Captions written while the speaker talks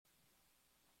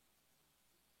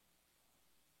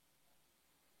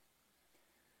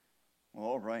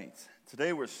All right.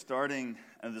 Today we're starting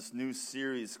this new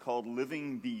series called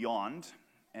Living Beyond.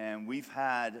 And we've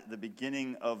had the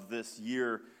beginning of this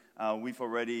year, we've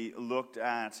already looked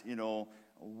at,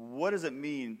 what does it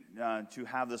mean to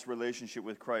have this relationship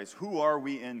with Christ? Who are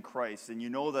we in Christ? And you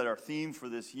know that our theme for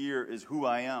this year is Who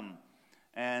I Am.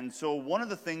 And so one of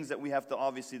the things that we have to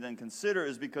obviously then consider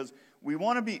is because we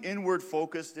want to be inward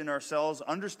focused in ourselves,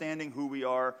 understanding who we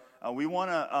are. We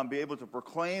want to be able to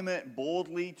proclaim it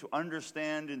boldly, to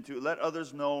understand and to let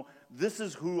others know, this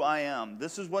is who I am.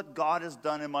 This is what God has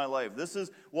done in my life. This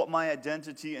is what my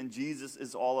identity in Jesus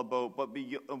is all about. But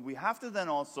we have to then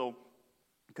also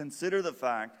consider the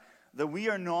fact that we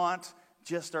are not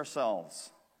just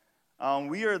ourselves.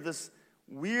 We are this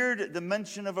weird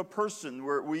dimension of a person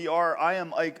where I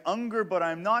am Ike Unger, but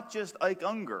I'm not just Ike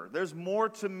Unger. There's more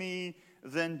to me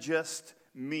than just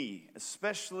me,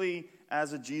 especially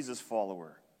as a Jesus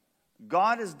follower.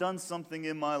 God has done something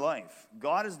in my life.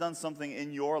 God has done something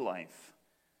in your life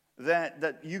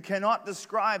that you cannot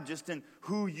describe just in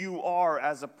who you are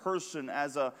as a person,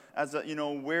 as a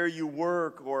where you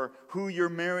work or who you're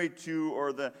married to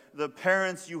or the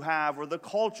parents you have or the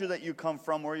culture that you come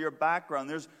from or your background.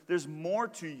 There's more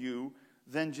to you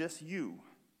than just you.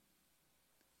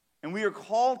 And we are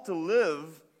called to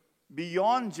live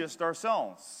beyond just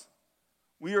ourselves.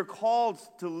 We are called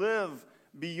to live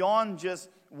beyond just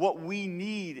what we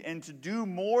need and to do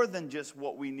more than just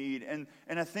what we need. And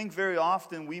I think very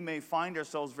often we may find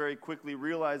ourselves very quickly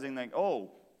realizing like,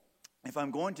 if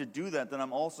I'm going to do that, then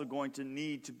I'm also going to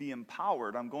need to be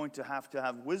empowered. I'm going to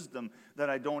have wisdom that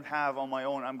I don't have on my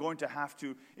own. I'm going to have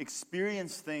to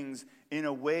experience things in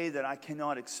a way that I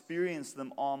cannot experience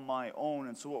them on my own.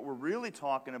 And so what we're really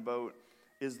talking about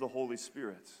is the Holy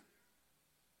Spirit.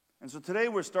 And so today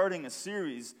we're starting a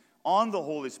series on the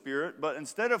Holy Spirit, but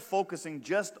instead of focusing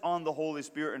just on the Holy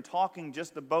Spirit and talking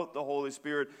just about the Holy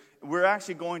Spirit, we're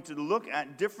actually going to look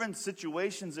at different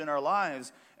situations in our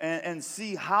lives and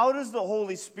see how does the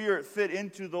Holy Spirit fit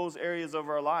into those areas of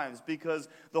our lives, because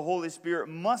the Holy Spirit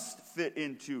must fit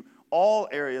into all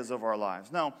areas of our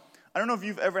lives. Now, I don't know if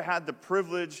you've ever had the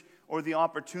privilege or the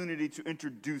opportunity to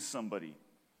introduce somebody.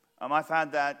 I've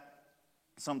had that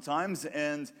sometimes,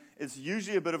 and it's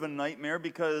usually a bit of a nightmare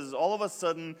because all of a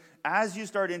sudden, as you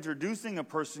start introducing a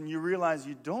person, you realize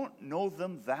you don't know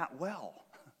them that well.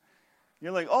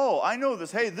 You're like, I know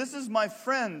this. Hey, this is my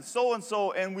friend,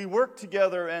 so-and-so, and we work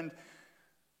together, and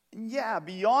yeah,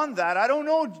 beyond that, I don't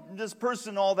know this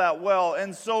person all that well.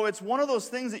 And so it's one of those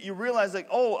things that you realize like,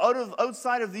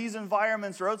 outside of these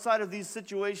environments or outside of these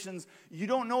situations, you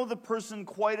don't know the person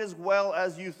quite as well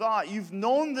as you thought. You've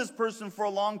known this person for a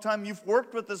long time. You've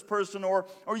worked with this person or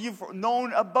you've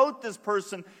known about this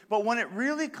person. But when it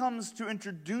really comes to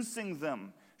introducing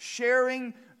them,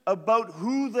 sharing about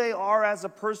who they are as a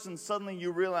person, suddenly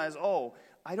you realize,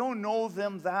 I don't know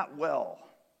them that well.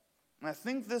 And I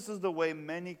think this is the way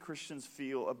many Christians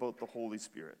feel about the Holy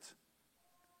Spirit.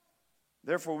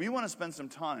 Therefore, we want to spend some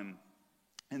time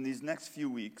in these next few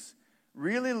weeks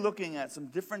really looking at some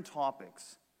different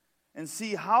topics and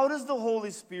see how does the Holy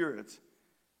Spirit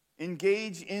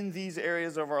engage in these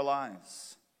areas of our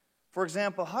lives. For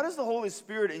example, how does the Holy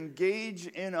Spirit engage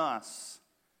in us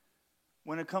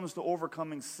when it comes to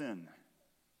overcoming sin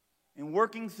and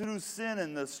working through sin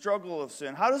and the struggle of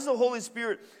sin? How does the Holy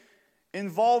Spirit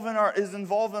involved in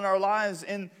our lives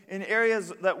in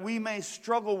areas that we may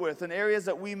struggle with, in areas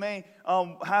that we may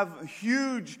have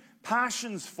huge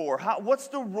passions for? What's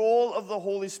the role of the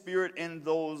Holy Spirit in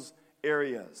those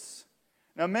areas?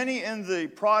 Now, many in the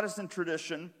Protestant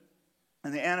tradition,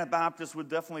 and the Anabaptists would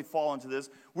definitely fall into this,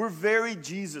 we're very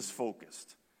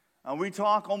Jesus-focused. We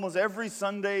talk almost every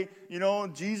Sunday,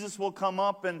 Jesus will come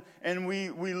up and we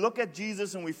look at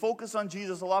Jesus and we focus on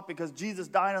Jesus a lot because Jesus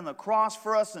died on the cross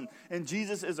for us and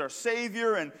Jesus is our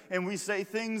Savior and we say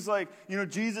things like,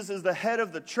 Jesus is the head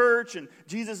of the church and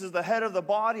Jesus is the head of the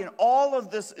body, and all of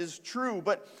this is true.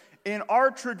 But in our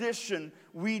tradition,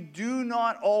 we do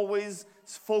not always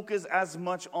focus as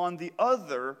much on the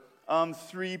other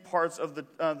three parts of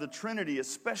the Trinity,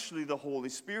 especially the Holy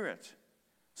Spirit.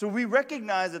 So we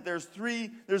recognize that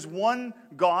there's one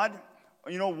God,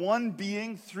 one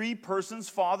being, three persons,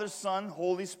 Father, Son,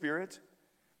 Holy Spirit.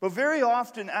 But very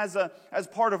often as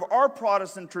part of our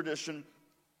Protestant tradition,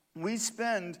 we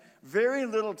spend very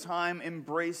little time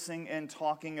embracing and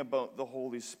talking about the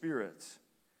Holy Spirit.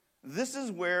 This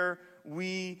is where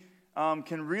we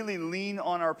can really lean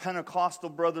on our Pentecostal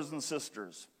brothers and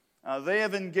sisters. They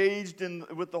have engaged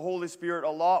with the Holy Spirit a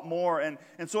lot more. And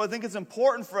so I think it's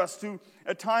important for us to,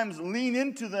 at times, lean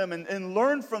into them and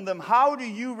learn from them. How do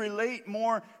you relate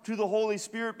more to the Holy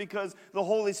Spirit? Because the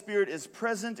Holy Spirit is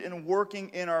present and working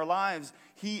in our lives.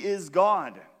 He is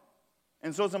God.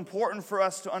 And so it's important for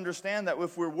us to understand that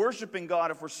if we're worshiping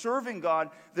God, if we're serving God,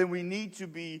 then we need to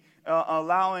be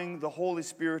allowing the Holy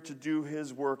Spirit to do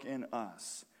His work in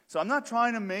us. So I'm not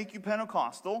trying to make you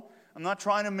Pentecostal. I'm not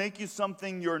trying to make you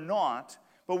something you're not.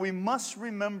 But we must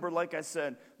remember, like I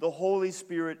said, the Holy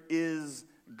Spirit is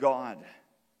God.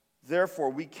 Therefore,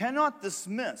 we cannot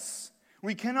dismiss,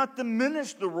 we cannot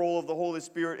diminish the role of the Holy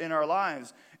Spirit in our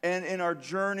lives and in our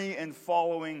journey in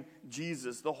following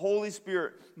Jesus. The Holy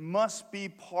Spirit must be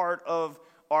part of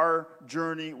our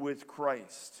journey with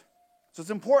Christ. So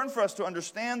it's important for us to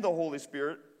understand the Holy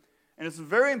Spirit, and it's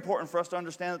very important for us to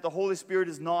understand that the Holy Spirit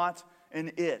is not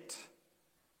an it.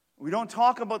 We don't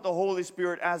talk about the Holy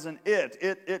Spirit as an it.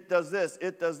 It does this,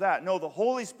 it does that. No, the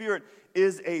Holy Spirit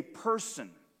is a person.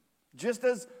 Just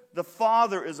as the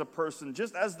Father is a person,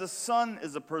 just as the Son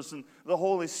is a person, the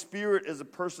Holy Spirit is a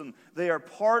person. They are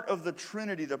part of the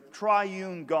Trinity, the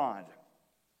triune God.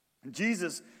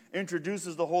 Jesus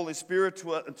introduces the Holy Spirit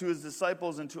to His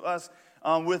disciples and to us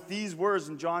with these words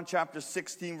in John chapter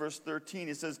 16, verse 13.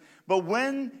 He says, "But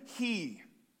when He,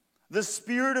 the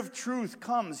Spirit of truth,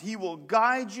 comes, He will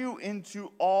guide you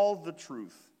into all the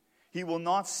truth. He will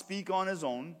not speak on His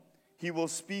own. He will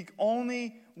speak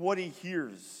only what He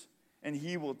hears, and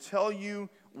He will tell you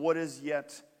what is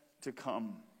yet to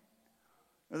come."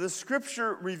 Now, the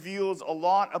Scripture reveals a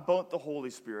lot about the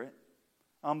Holy Spirit,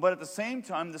 but at the same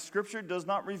time, the Scripture does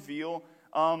not reveal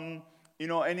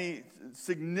any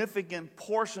significant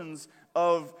portions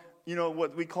of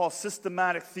what we call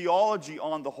systematic theology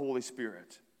on the Holy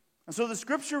Spirit. And so the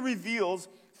Scripture reveals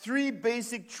three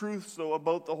basic truths, though,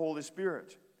 about the Holy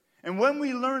Spirit. And when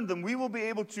we learn them, we will be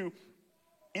able to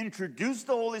introduce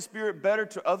the Holy Spirit better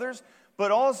to others,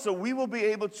 but also we will be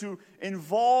able to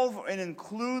involve and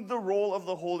include the role of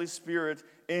the Holy Spirit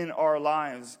in our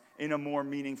lives in a more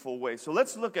meaningful way. So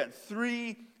let's look at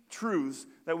three truths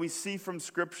that we see from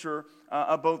Scripture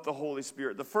about the Holy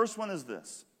Spirit. The first one is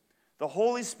this: the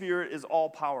Holy Spirit is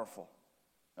all-powerful.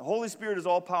 The Holy Spirit is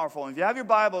all-powerful. And if you have your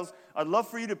Bibles, I'd love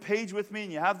for you to page with me,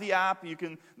 and you have the app,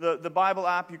 the Bible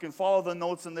app, you can follow the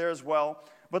notes in there as well.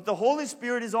 But the Holy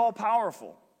Spirit is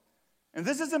all-powerful. And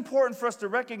this is important for us to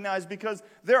recognize, because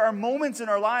there are moments in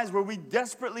our lives where we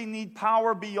desperately need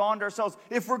power beyond ourselves.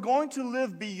 If we're going to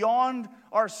live beyond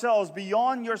ourselves,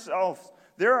 beyond yourself,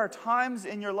 there are times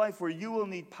in your life where you will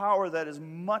need power that is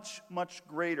much, much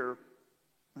greater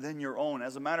than your own.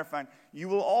 As a matter of fact, you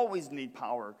will always need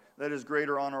power that is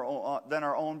greater than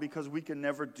our own, because we can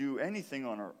never do anything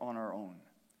on our own.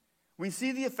 We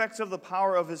see the effects of the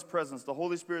power of His presence, the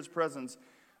Holy Spirit's presence,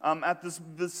 at this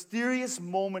mysterious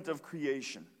moment of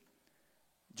creation.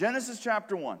 Genesis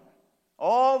chapter 1,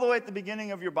 all the way at the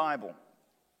beginning of your Bible,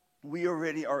 we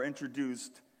already are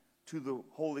introduced to the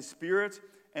Holy Spirit,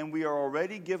 and we are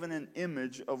already given an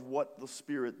image of what the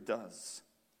Spirit does.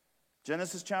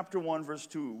 Genesis chapter 1, verse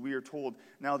 2, we are told,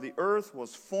 "Now the earth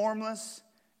was formless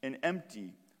and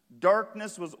empty.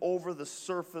 Darkness was over the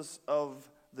surface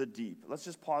of the deep." Let's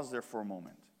just pause there for a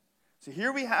moment. So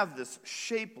here we have this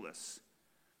shapeless,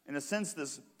 in a sense,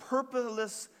 this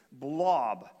purposeless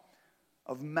blob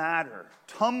of matter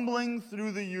tumbling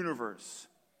through the universe.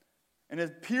 And it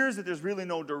appears that there's really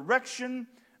no direction,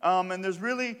 and there's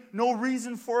really no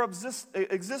reason for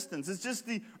existence. It's just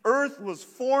the earth was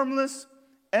formless,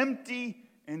 empty,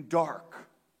 and dark.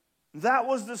 That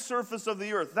was the surface of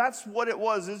the earth. That's what it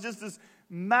was. It's just this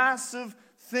massive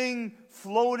thing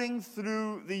floating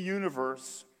through the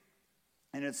universe.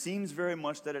 And it seems very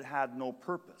much that it had no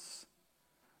purpose.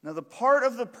 Now, the part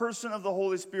of the person of the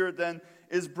Holy Spirit then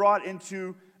is brought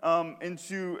into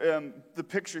the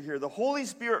picture here. The Holy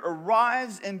Spirit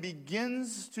arrives and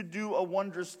begins to do a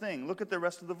wondrous thing. Look at the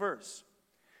rest of the verse.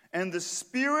 "And the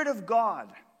Spirit of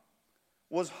God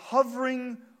was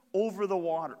hovering over the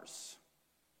waters."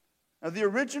 Now, the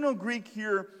original Greek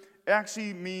here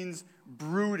actually means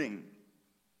brooding.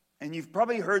 And you've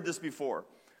probably heard this before.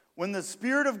 When the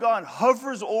Spirit of God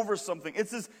hovers over something,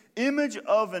 it's this image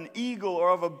of an eagle or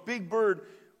of a big bird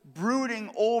brooding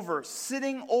over,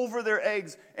 sitting over their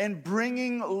eggs and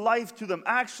bringing life to them.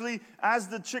 Actually, as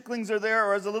the chicklings are there,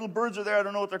 or as the little birds are there, I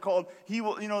don't know what they're called,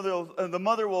 the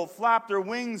mother will flap their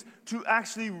wings to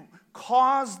actually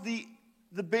cause the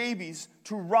babies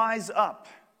to rise up.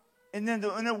 And then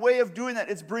in a way of doing that,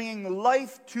 it's bringing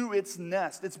life to its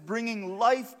nest. It's bringing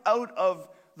life out of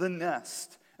the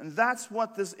nest. And that's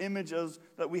what this image is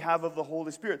that we have of the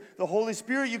Holy Spirit. The Holy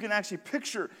Spirit you can actually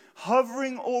picture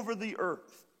hovering over the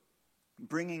earth,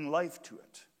 bringing life to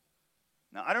it.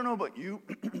 Now, I don't know about you,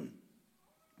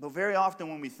 but very often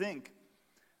when we think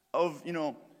of,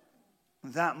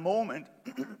 that moment,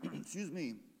 excuse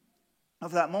me,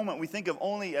 of that moment, we think of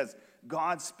only as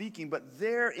God speaking, but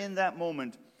there in that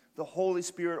moment, the Holy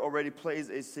Spirit already plays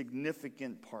a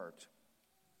significant part.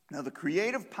 Now, the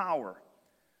creative power,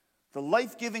 the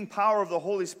life-giving power of the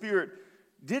Holy Spirit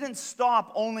didn't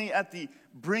stop only at the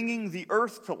bringing the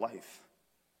earth to life.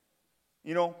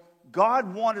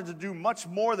 God wanted to do much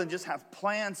more than just have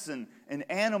plants and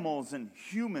animals and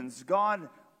humans. God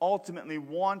ultimately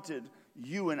wanted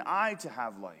you and I to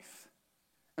have life.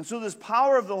 And so this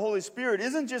power of the Holy Spirit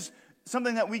isn't just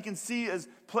something that we can see as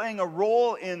playing a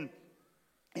role in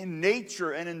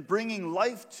nature and in bringing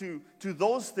life to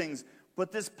those things,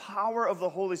 but this power of the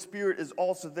Holy Spirit is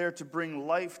also there to bring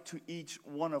life to each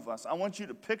one of us. I want you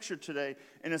to picture today,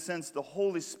 in a sense, the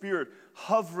Holy Spirit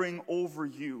hovering over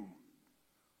you,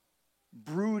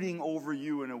 brooding over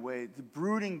you in a way,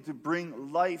 brooding to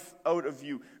bring life out of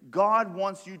you. God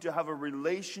wants you to have a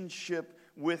relationship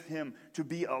with Him, to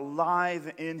be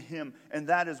alive in Him. And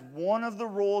that is one of the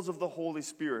roles of the Holy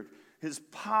Spirit. His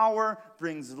power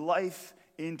brings life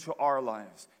into our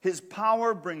lives. His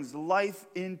power brings life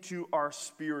into our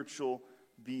spiritual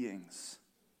beings.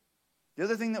 The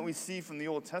other thing that we see from the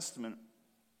Old Testament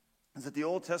is that the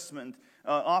Old Testament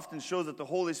often shows that the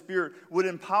Holy Spirit would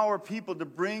empower people to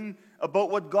bring about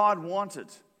what God wanted.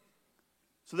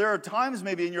 So there are times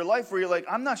maybe in your life where you're like,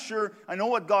 I'm not sure, I know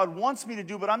what God wants me to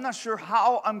do, but I'm not sure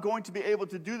how I'm going to be able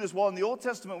to do this. Well, in the Old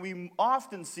Testament, we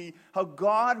often see how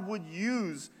God would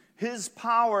use His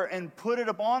power and put it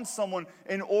upon someone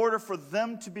in order for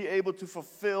them to be able to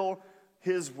fulfill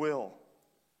His will.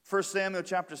 1 Samuel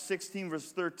chapter 16,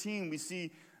 verse 13, we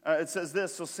see it says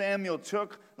this, so Samuel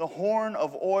took the horn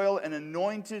of oil and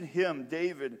anointed him,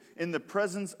 David, in the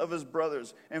presence of his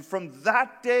brothers. And from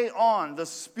that day on, the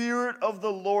Spirit of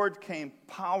the Lord came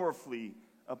powerfully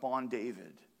upon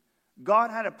David. God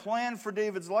had a plan for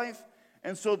David's life,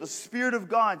 and so the Spirit of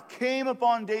God came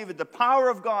upon David. The power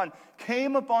of God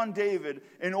came upon David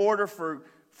in order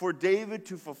for David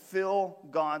to fulfill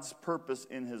God's purpose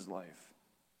in his life.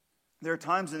 There are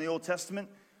times in the Old Testament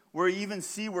where you even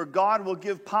see where God will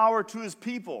give power to His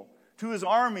people, to His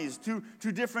armies, to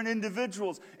different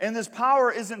individuals. And this power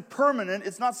isn't permanent.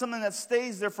 It's not something that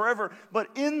stays there forever. But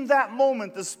in that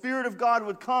moment, the Spirit of God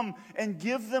would come and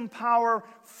give them power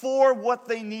for what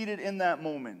they needed in that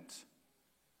moment.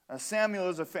 Samuel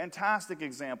is a fantastic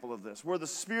example of this, where the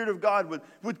Spirit of God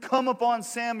would come upon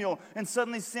Samuel, and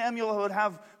suddenly Samuel would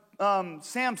have,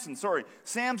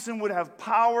 Samson would have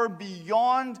power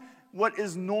beyond what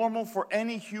is normal for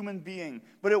any human being.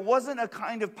 But it wasn't a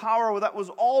kind of power that was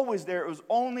always there. It was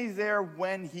only there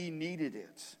when he needed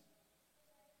it.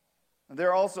 And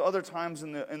there are also other times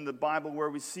in the Bible where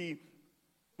we see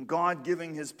God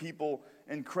giving His people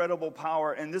incredible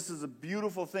power, and this is a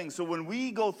beautiful thing. So when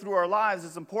we go through our lives,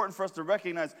 it's important for us to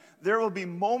recognize there will be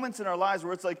moments in our lives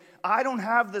where it's like, I don't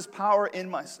have this power in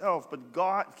myself, but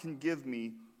God can give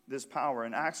me this power.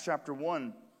 In Acts chapter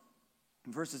 1,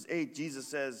 verses 8, Jesus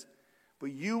says,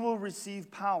 but you will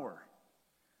receive power.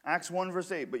 Acts 1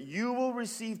 verse 8, but you will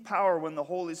receive power when the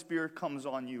Holy Spirit comes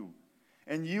on you.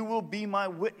 And you will be my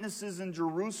witnesses in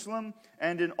Jerusalem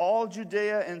and in all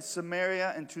Judea and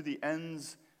Samaria and to the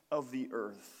ends of the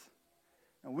earth.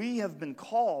 And we have been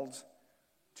called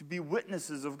to be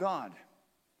witnesses of God.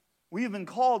 We have been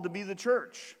called to be the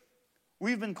church.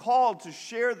 We've been called to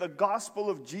share the gospel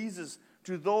of Jesus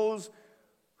to those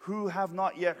who have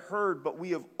not yet heard, but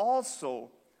we have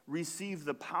also receive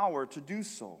the power to do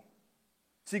so.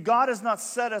 See, God has not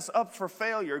set us up for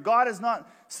failure. God has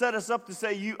not set us up to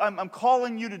say, I'm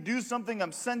calling you to do something.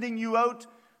 I'm sending you out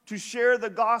to share the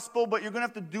gospel, but you're going to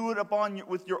have to do it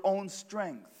with your own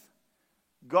strength.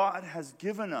 God has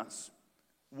given us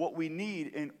what we need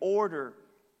in order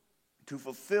to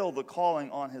fulfill the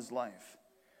calling on His life.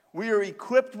 We are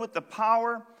equipped with the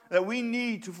power that we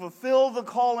need to fulfill the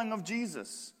calling of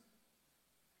Jesus.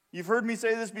 You've heard me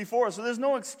say this before, so there's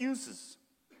no excuses.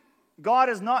 God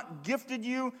has not gifted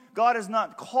you, God has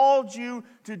not called you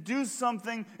to do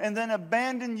something and then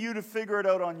abandon you to figure it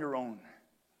out on your own.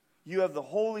 You have the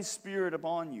Holy Spirit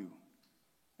upon you,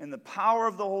 and the power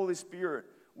of the Holy Spirit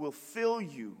will fill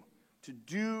you to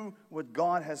do what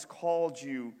God has called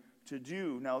you to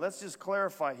do. Now, let's just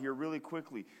clarify here really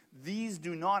quickly. These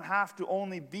do not have to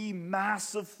only be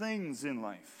massive things in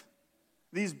life.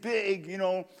 These big,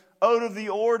 out of the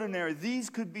ordinary. These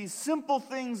could be simple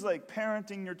things like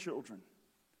parenting your children,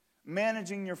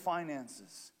 managing your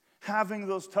finances, having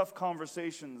those tough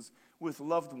conversations with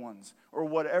loved ones, or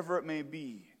whatever it may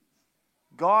be.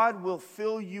 God will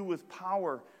fill you with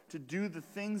power to do the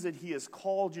things that He has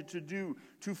called you to do,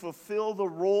 to fulfill the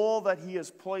role that He has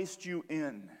placed you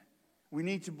in. We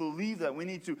need to believe that. We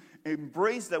need to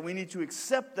embrace that. We need to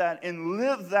accept that and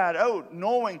live that out,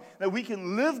 knowing that we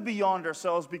can live beyond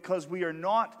ourselves because we are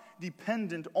not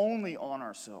dependent only on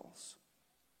ourselves.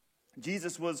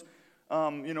 Jesus was,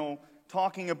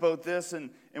 talking about this,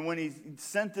 and when He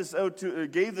sent this out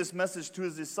gave this message to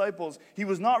His disciples, He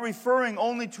was not referring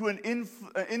only to an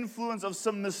influence of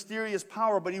some mysterious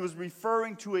power, but He was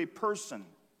referring to a person.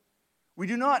 We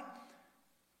do not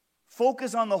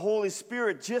focus on the Holy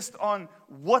Spirit just on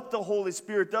what the Holy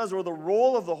Spirit does or the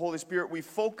role of the Holy Spirit. We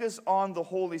focus on the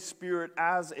Holy Spirit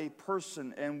as a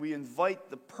person, and we invite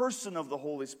the person of the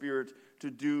Holy Spirit to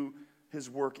do His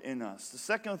work in us. The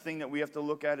second thing that we have to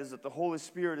look at is that the Holy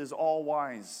Spirit is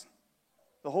all-wise.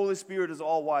 The Holy Spirit is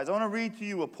all-wise. I want to read to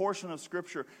you a portion of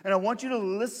Scripture, and I want you to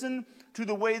listen to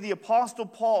the way the Apostle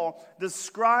Paul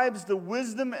describes the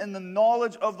wisdom and the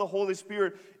knowledge of the Holy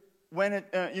Spirit when it,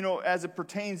 as it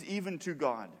pertains even to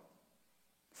God.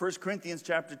 1 Corinthians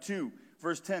chapter 2,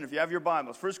 verse 10. If you have your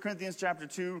Bibles, 1 Corinthians chapter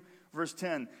 2, verse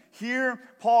 10. Here,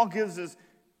 Paul gives us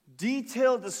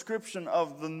detailed description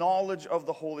of the knowledge of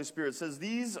the Holy Spirit. It says,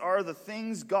 these are the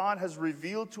things God has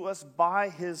revealed to us by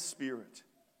His Spirit.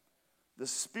 The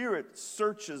Spirit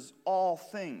searches all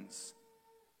things,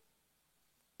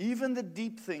 even the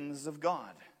deep things of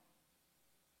God.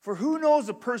 For who knows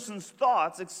a person's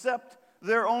thoughts except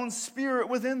their own spirit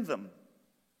within them?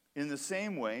 In the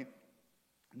same way,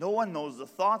 no one knows the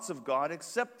thoughts of God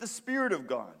except the Spirit of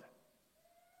God.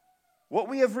 What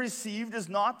we have received is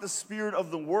not the spirit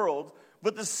of the world,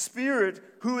 but the Spirit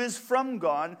who is from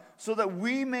God, so that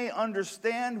we may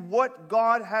understand what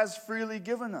God has freely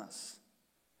given us.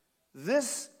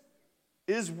 This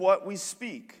is what we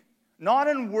speak, not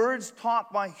in words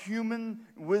taught by human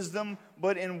wisdom,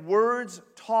 but in words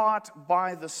taught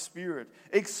by the Spirit,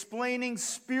 explaining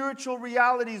spiritual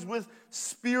realities with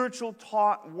spiritual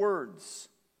taught words.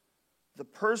 The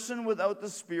person without the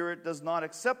Spirit does not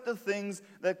accept the things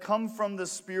that come from the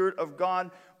Spirit of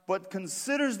God, but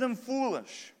considers them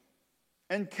foolish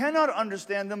and cannot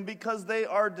understand them because they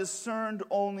are discerned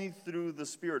only through the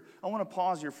Spirit. I want to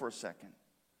pause here for a second.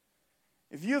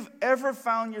 If you've ever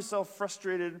found yourself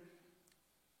frustrated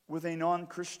with a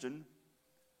non-Christian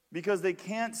because they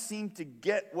can't seem to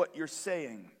get what you're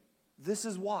saying, this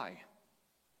is why.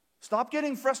 Stop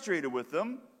getting frustrated with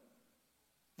them.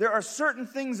 There are certain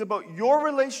things about your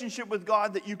relationship with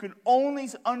God that you can only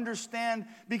understand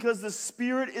because the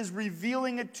Spirit is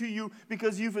revealing it to you,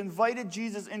 because you've invited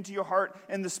Jesus into your heart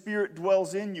and the Spirit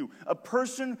dwells in you. A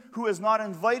person who has not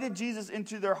invited Jesus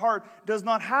into their heart does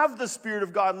not have the Spirit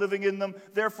of God living in them.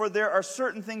 Therefore, there are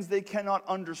certain things they cannot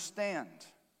understand.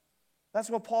 That's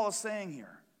what Paul is saying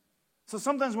here. So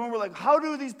sometimes when we're like, how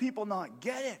do these people not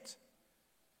get it?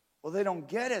 Well, they don't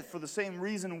get it for the same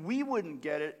reason we wouldn't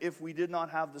get it if we did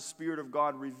not have the Spirit of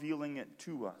God revealing it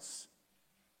to us.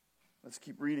 Let's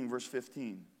keep reading verse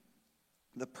 15.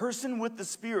 The person with the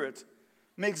Spirit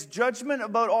makes judgment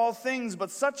about all things,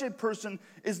 but such a person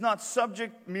is not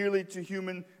subject merely to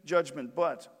human judgment.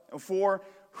 For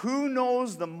who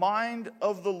knows the mind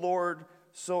of the Lord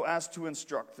so as to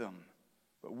instruct them?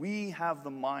 But we have the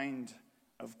mind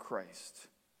of Christ.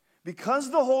 Because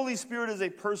the Holy Spirit is a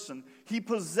person, He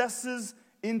possesses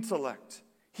intellect.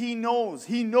 He knows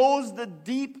the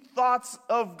deep thoughts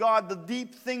of God, the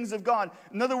deep things of God.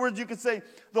 In other words, you could say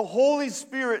the Holy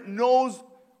Spirit knows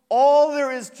all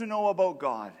there is to know about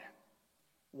God.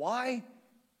 Why?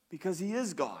 Because He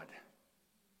is God.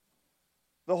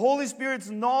 The Holy Spirit's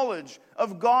knowledge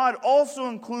of God also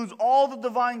includes all the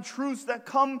divine truths that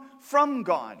come from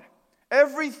God.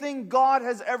 Everything God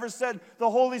has ever said, the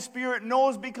Holy Spirit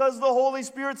knows because the Holy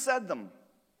Spirit said them.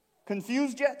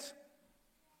 Confused yet?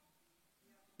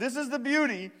 This is the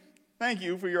beauty. Thank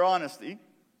you for your honesty.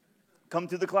 Come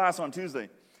to the class on Tuesday.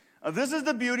 This is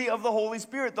the beauty of the Holy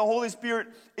Spirit. The Holy Spirit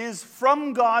is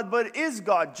from God, but is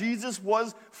God. Jesus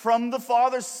was from the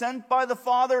Father, sent by the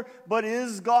Father, but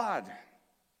is God.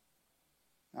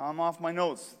 Now I'm off my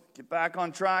notes. Get back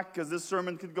on track, because this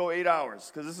sermon could go 8 hours,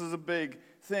 because this is a big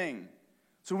thing.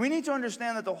 So we need to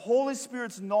understand that the Holy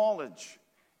Spirit's knowledge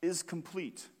is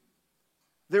complete.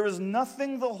 There is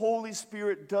nothing the Holy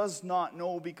Spirit does not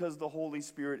know, because the Holy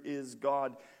Spirit is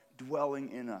God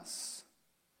dwelling in us.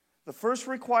 The first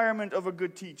requirement of a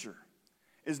good teacher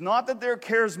is not that they're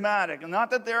charismatic, and not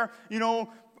that they're,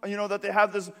 that they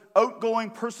have this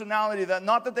outgoing personality,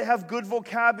 not that they have good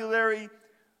vocabulary.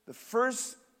 The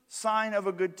first sign of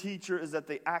a good teacher is that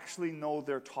they actually know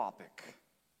their topic.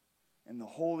 And the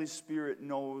Holy Spirit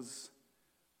knows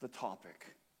the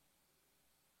topic.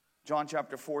 John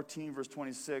chapter 14, verse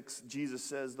 26, Jesus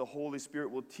says, the Holy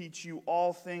Spirit will teach you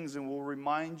all things and will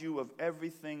remind you of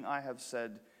everything I have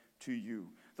said to you.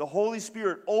 The Holy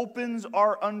Spirit opens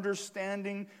our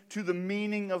understanding to the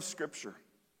meaning of Scripture.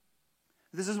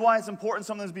 This is why it's important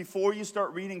sometimes before you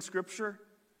start reading Scripture,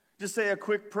 just say a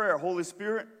quick prayer. Holy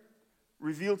Spirit,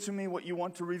 reveal to me what you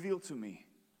want to reveal to me.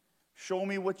 Show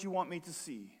me what you want me to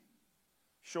see.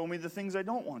 Show me the things I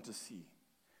don't want to see.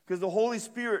 Because the Holy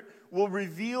Spirit will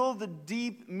reveal the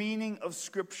deep meaning of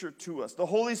Scripture to us. The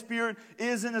Holy Spirit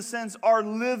is, in a sense, our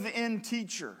live-in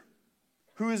teacher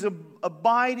who is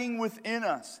abiding within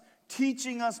us,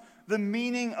 teaching us the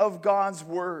meaning of God's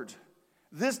Word.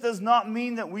 This does not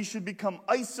mean that we should become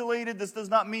isolated. This does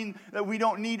not mean that we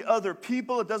don't need other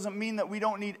people. It doesn't mean that we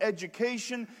don't need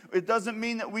education. It doesn't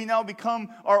mean that we now become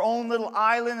our own little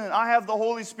island and I have the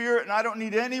Holy Spirit and I don't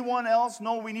need anyone else.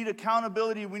 No, we need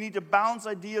accountability. We need to bounce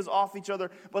ideas off each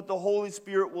other. But the Holy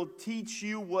Spirit will teach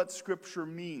you what Scripture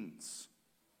means.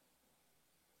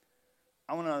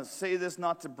 I want to say this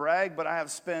not to brag, but I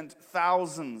have spent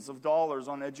thousands of dollars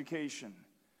on education.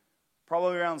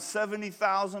 Probably around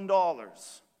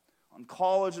 $70,000 on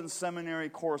college and seminary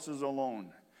courses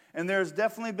alone. And there's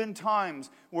definitely been times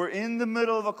where in the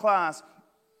middle of a class,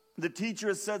 the teacher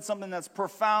has said something that's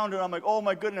profound, and I'm like, oh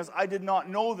my goodness, I did not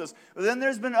know this. But then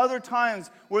there's been other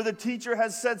times where the teacher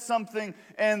has said something,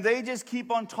 and they just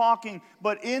keep on talking.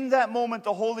 But in that moment,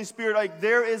 the Holy Spirit, like,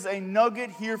 there is a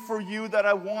nugget here for you that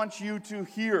I want you to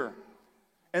hear.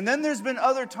 And then there's been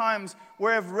other times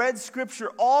where I've read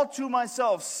Scripture all to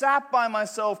myself, sat by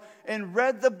myself, and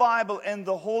read the Bible, and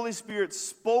the Holy Spirit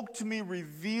spoke to me,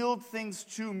 revealed things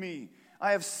to me.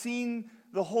 I have seen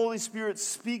the Holy Spirit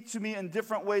speak to me in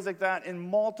different ways like that in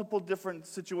multiple different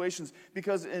situations.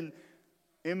 Because in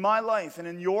my life and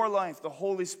in your life, the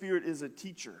Holy Spirit is a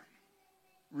teacher,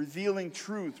 revealing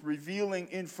truth, revealing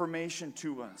information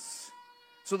to us.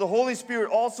 So the Holy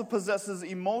Spirit also possesses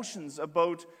emotions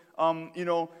about in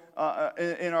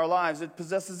our lives. It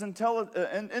possesses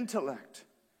intellect.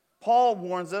 Paul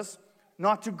warns us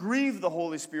not to grieve the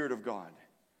Holy Spirit of God.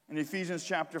 In Ephesians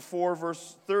chapter 4,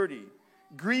 verse 30,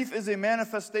 grief is a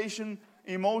manifestation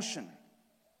emotion.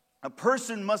 A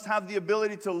person must have the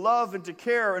ability to love and to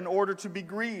care in order to be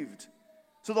grieved.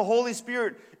 So the Holy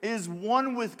Spirit is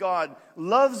one with God,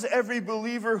 loves every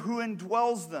believer who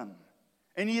indwells them.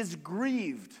 And He is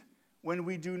grieved when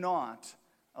we do not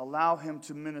allow Him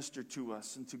to minister to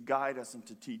us and to guide us and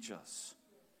to teach us.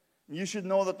 And you should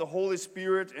know that the Holy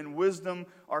Spirit and wisdom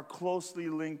are closely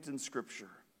linked in Scripture.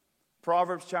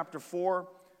 Proverbs chapter 4,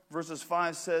 verses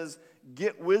 5 says,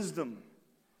 get wisdom,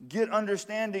 get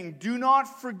understanding. Do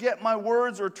not forget my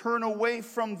words or turn away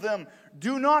from them.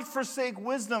 Do not forsake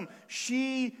wisdom.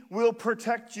 She will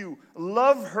protect you.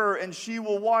 Love her and she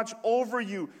will watch over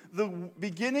you. The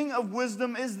beginning of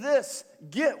wisdom is this: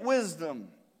 get wisdom.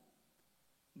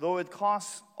 Though it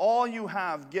costs all you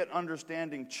have, get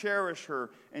understanding. Cherish her,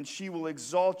 and she will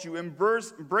exalt you.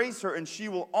 Embrace her, and she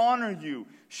will honor you.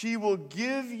 She will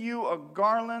give you a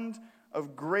garland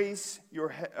of grace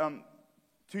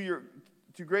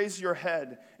to grace your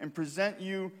head, and present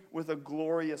you with a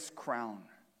glorious crown.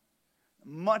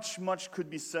 Much could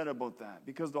be said about that,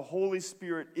 because the Holy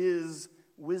Spirit is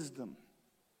wisdom.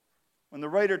 When the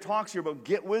writer talks here about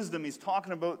get wisdom, he's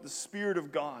talking about the Spirit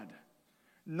of God.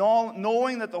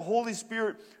 Knowing that the Holy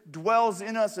Spirit dwells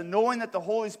in us and knowing that the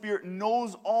Holy Spirit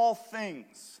knows all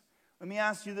things. Let me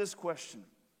ask you this question.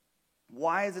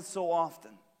 Why is it so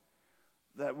often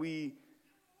that we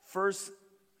first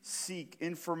seek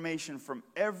information from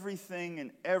everything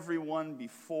and everyone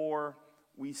before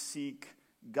we seek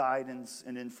guidance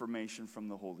and information from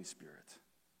the Holy Spirit?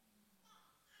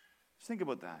 Just think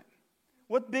about that.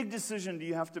 What big decision do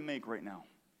you have to make right now?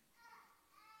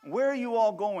 Where are you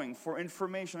all going for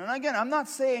information? And again, I'm not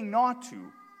saying not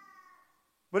to,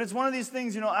 but it's one of these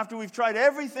things, after we've tried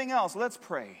everything else, let's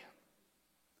pray.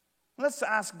 Let's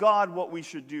ask God what we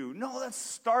should do. No, let's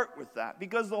start with that,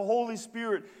 because the Holy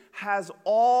Spirit has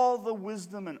all the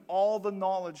wisdom and all the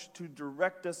knowledge to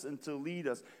direct us and to lead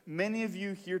us. Many of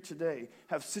you here today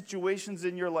have situations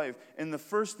in your life, and the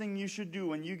first thing you should do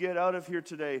when you get out of here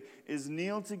today is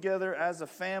kneel together as a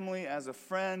family, as a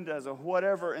friend, as a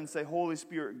whatever, and say, Holy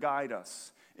Spirit, guide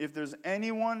us. If there's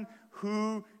anyone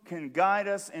who can guide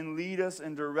us and lead us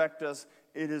and direct us,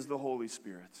 it is the Holy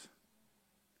Spirit.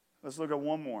 Let's look at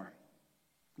one more.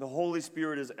 The Holy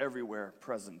Spirit is everywhere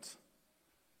present.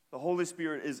 The Holy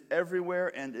Spirit is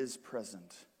everywhere and is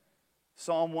present.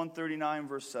 Psalm 139,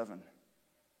 verse 7.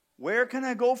 Where can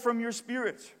I go from your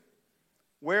spirit?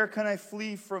 Where can I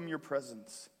flee from your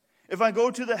presence? If I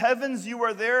go to the heavens, you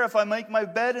are there. If I make my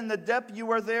bed in the depth, you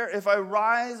are there. If I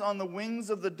rise on the wings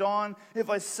of the dawn,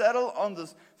 if I settle on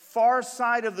the far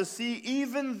side of the sea,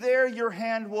 even there your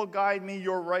hand will guide me,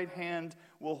 your right hand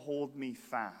will hold me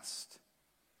fast.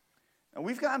 Now,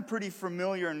 we've gotten pretty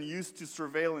familiar and used to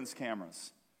surveillance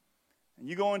cameras. And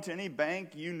you go into any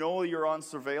bank, you know you're on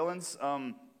surveillance.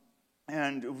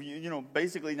 And,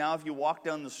 basically now if you walk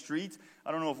down the street,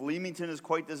 I don't know if Leamington is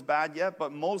quite this bad yet,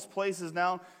 but most places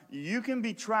now, you can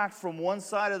be tracked from one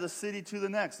side of the city to the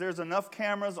next. There's enough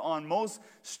cameras on most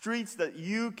streets that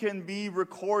you can be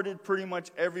recorded pretty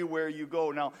much everywhere you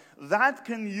go. Now, that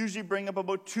can usually bring up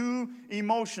about two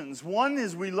emotions. One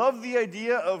is we love the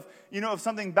idea of, if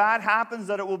something bad happens,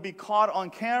 that it will be caught on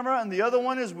camera. And the other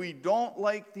one is we don't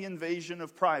like the invasion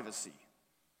of privacy.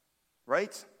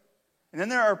 Right? And then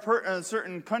there are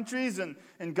certain countries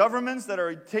and governments that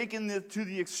are taking it to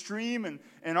the extreme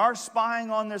and are spying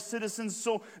on their citizens.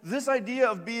 So this idea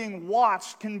of being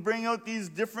watched can bring out these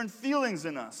different feelings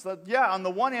in us. That, on the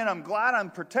one hand, I'm glad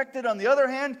I'm protected. On the other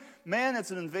hand, man,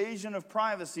 it's an invasion of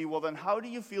privacy. Well, then how do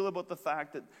you feel about the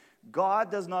fact that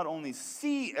God does not only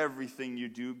see everything you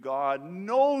do, God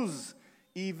knows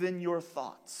even your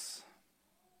thoughts?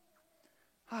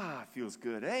 It feels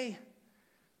good, eh?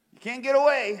 You can't get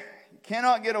away. You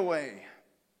cannot get away.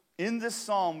 In this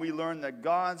psalm, we learn that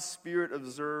God's Spirit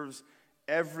observes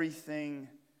everything,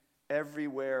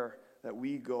 everywhere that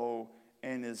we go,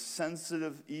 and is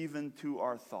sensitive even to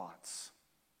our thoughts.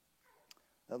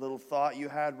 That little thought you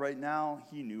had right now,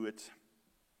 He knew it.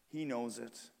 He knows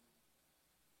it.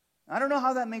 I don't know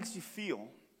how that makes you feel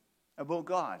about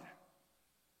God.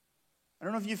 I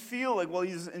don't know if you feel like, well,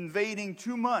 He's invading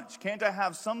too much. Can't I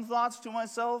have some thoughts to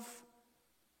myself?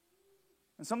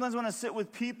 And sometimes when I sit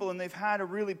with people and they've had a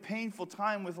really painful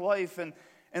time with life and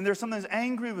they're sometimes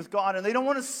angry with God and they don't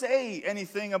want to say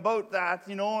anything about that,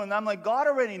 and I'm like, God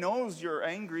already knows you're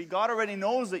angry. God already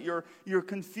knows that you're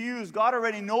confused. God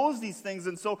already knows these things.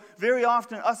 And so very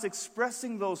often us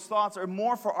expressing those thoughts are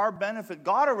more for our benefit.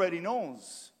 God already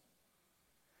knows.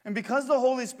 And because the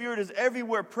Holy Spirit is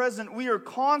everywhere present, we are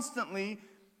constantly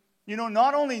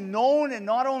not only known and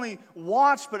not only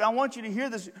watched, but I want you to hear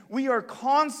this, we are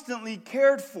constantly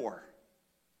cared for.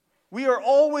 We are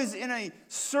always in a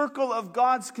circle of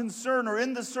God's concern, or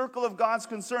in the circle of God's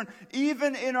concern,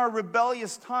 even in our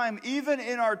rebellious time, even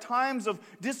in our times of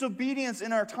disobedience,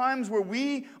 in our times where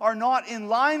we are not in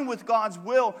line with God's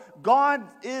will. God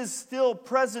is still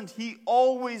present. He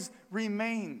always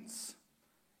remains.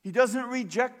 He doesn't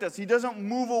reject us. He doesn't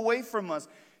move away from us.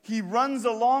 He runs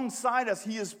alongside us.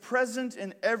 He is present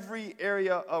in every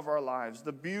area of our lives.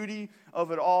 The beauty of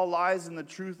it all lies in the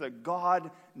truth that God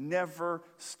never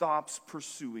stops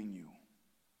pursuing you.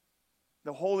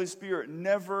 The Holy Spirit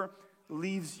never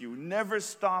leaves you, never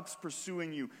stops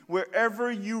pursuing you.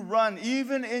 Wherever you run,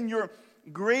 even in your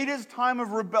greatest time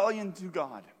of rebellion to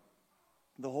God,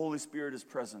 the Holy Spirit is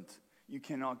present. You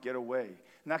cannot get away.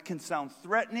 And that can sound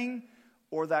threatening,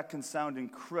 or that can sound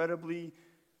incredibly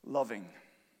loving.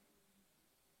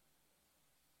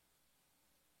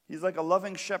 He's like a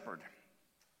loving shepherd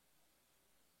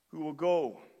who will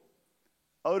go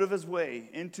out of his way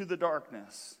into the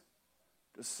darkness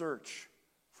to search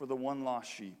for the one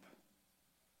lost sheep.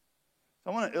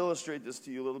 So I want to illustrate this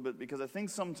to you a little bit because I think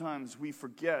sometimes we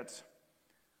forget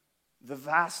the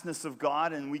vastness of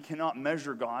God and we cannot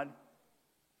measure God.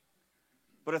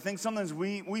 But I think sometimes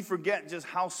we forget just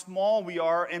how small we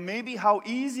are and maybe how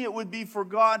easy it would be for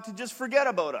God to just forget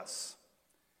about us.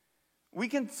 We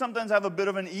can sometimes have a bit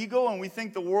of an ego and we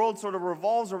think the world sort of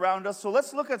revolves around us. So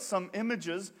let's look at some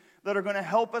images that are going to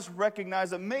help us recognize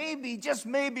that maybe, just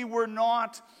maybe, we're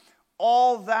not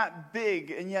all that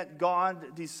big, and yet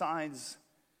God decided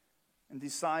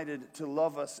to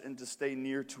love us and to stay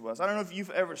near to us. I don't know if you've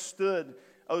ever stood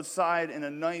outside in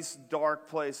a nice dark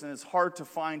place, and it's hard to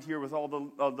find here with all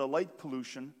the light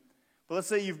pollution. But let's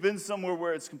say you've been somewhere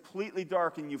where it's completely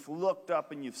dark and you've looked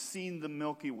up and you've seen the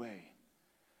Milky Way.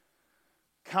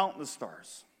 Countless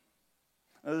stars.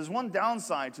 Now, there's one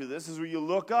downside to this, is where you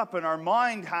look up and our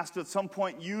mind has to at some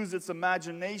point use its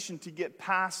imagination to get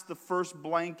past the first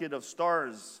blanket of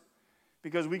stars,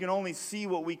 because we can only see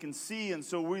what we can see, and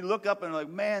so we look up and we're like,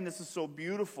 man, this is so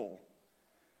beautiful.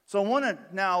 So I want to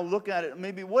now look at it.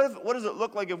 Maybe what does it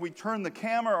look like if we turn the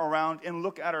camera around and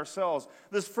look at ourselves?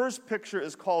 This first picture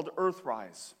is called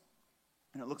Earthrise,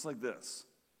 and it looks like this.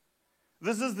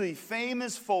 This is the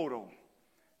famous photo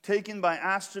taken by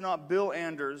astronaut Bill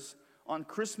Anders on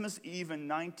Christmas Eve in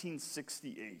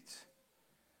 1968.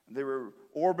 They were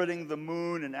orbiting the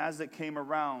moon, and as it came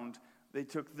around, they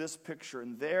took this picture,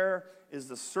 and there is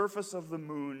the surface of the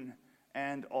moon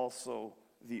and also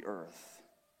the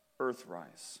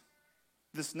Earthrise.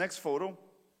 This next photo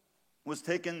was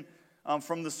taken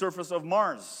from the surface of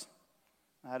Mars.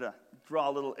 I had to draw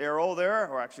a little arrow there,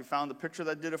 or actually found the picture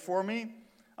that did it for me.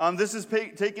 This is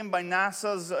taken by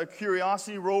NASA's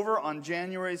Curiosity rover on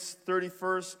January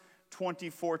 31st,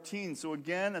 2014. So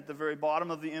again, at the very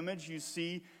bottom of the image, you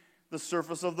see the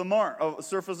surface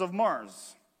of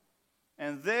Mars.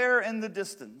 And there in the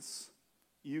distance,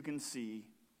 you can see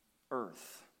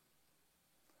Earth.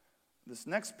 This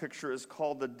next picture is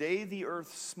called The Day the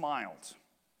Earth Smiled.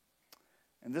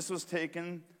 And this was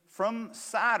taken from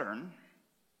Saturn,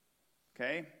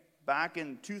 back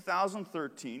in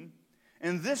 2013.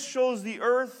 And this shows the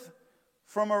Earth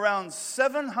from around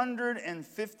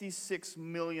 756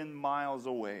 million miles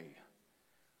away.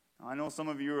 Now, I know some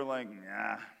of you are like,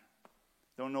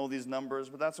 don't know these numbers,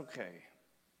 but that's okay.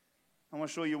 I want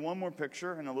to show you one more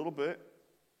picture in a little bit.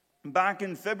 Back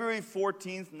in February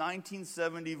 14th,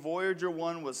 1970, Voyager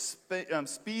 1 was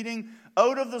speeding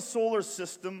out of the solar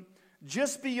system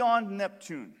just beyond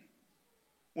Neptune,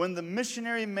 when the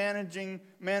missionary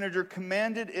manager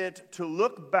commanded it to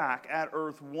look back at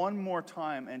Earth one more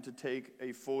time and to take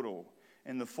a photo.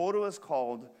 And the photo is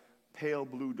called Pale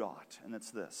Blue Dot, and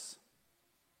it's this.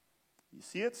 You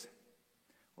see it?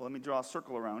 Well, let me draw a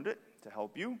circle around it to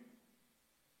help you.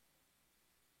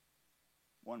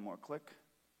 One more click.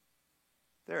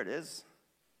 There it is.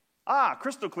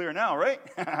 Crystal clear now, right?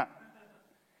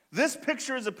 This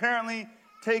picture is apparently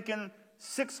taken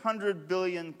 600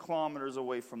 billion kilometers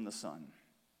away from the sun.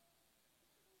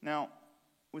 Now,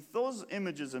 with those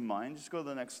images in mind, just go to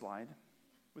the next slide.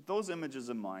 With those images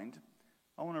in mind,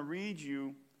 I want to read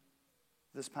you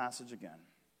this passage again.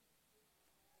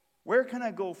 Where can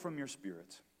I go from your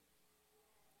spirit?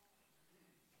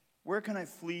 Where can I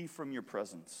flee from your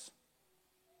presence?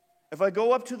 If I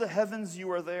go up to the heavens, you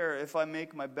are there. If I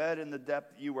make my bed in the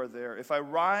depth, you are there. If I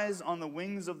rise on the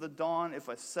wings of the dawn, if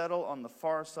I settle on the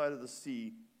far side of the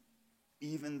sea,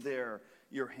 even there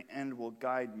your hand will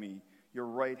guide me. Your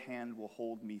right hand will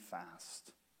hold me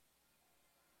fast.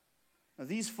 Now,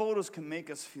 these photos can make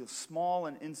us feel small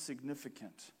and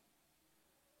insignificant,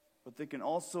 but they can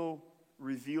also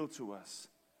reveal to us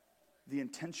the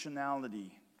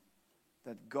intentionality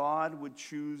that God would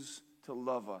choose to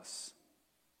love us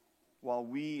while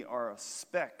we are a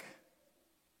speck,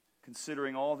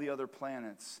 considering all the other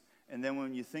planets. And then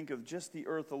when you think of just the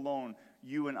Earth alone,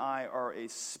 you and I are a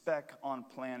speck on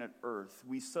planet Earth.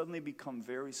 We suddenly become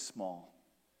very small,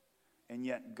 and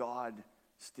yet God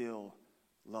still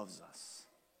loves us.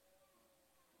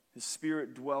 His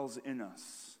Spirit dwells in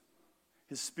us.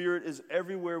 His Spirit is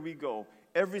everywhere we go.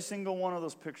 Every single one of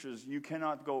those pictures, you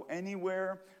cannot go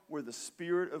anywhere where the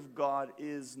Spirit of God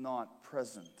is not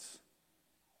present.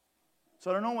 So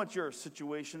I don't know what your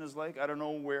situation is like. I don't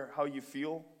know how you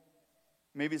feel.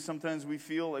 Maybe sometimes we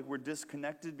feel like we're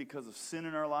disconnected because of sin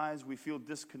in our lives. We feel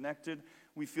disconnected.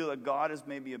 We feel that God has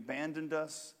maybe abandoned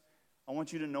us. I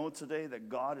want you to know today that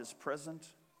God is present,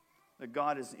 that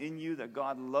God is in you, that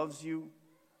God loves you,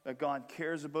 that God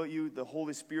cares about you. The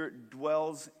Holy Spirit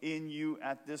dwells in you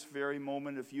at this very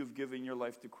moment if you've given your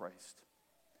life to Christ.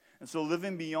 And so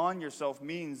living beyond yourself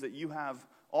means that you have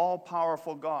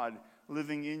all-powerful God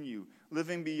living in you.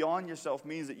 Living beyond yourself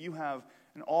means that you have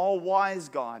an all-wise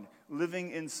God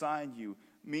living inside you,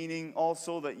 meaning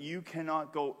also that you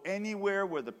cannot go anywhere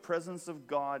where the presence of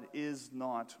God is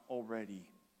not already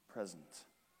present.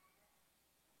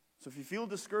 So if you feel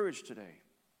discouraged today,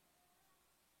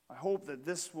 I hope that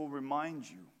this will remind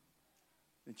you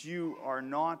that you are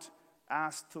not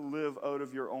asked to live out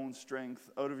of your own strength,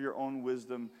 out of your own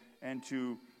wisdom, and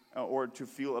to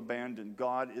feel abandoned.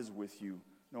 God is with you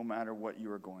no matter what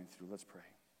you are going through. Let's pray.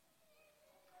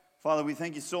 Father, we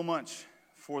thank you so much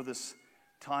for this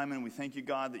time, and we thank you,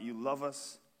 God, that you love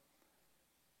us.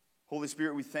 Holy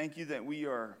Spirit, we thank you that we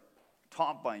are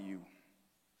taught by you,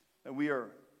 that we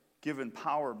are given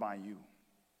power by you,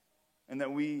 and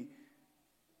that we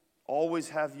always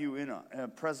have you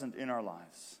present in our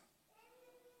lives.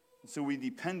 And so we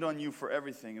depend on you for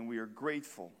everything, and we are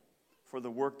grateful for the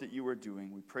work that you are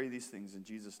doing. We pray these things in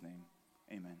Jesus' name.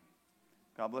 Amen.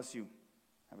 God bless you.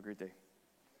 Have a great day.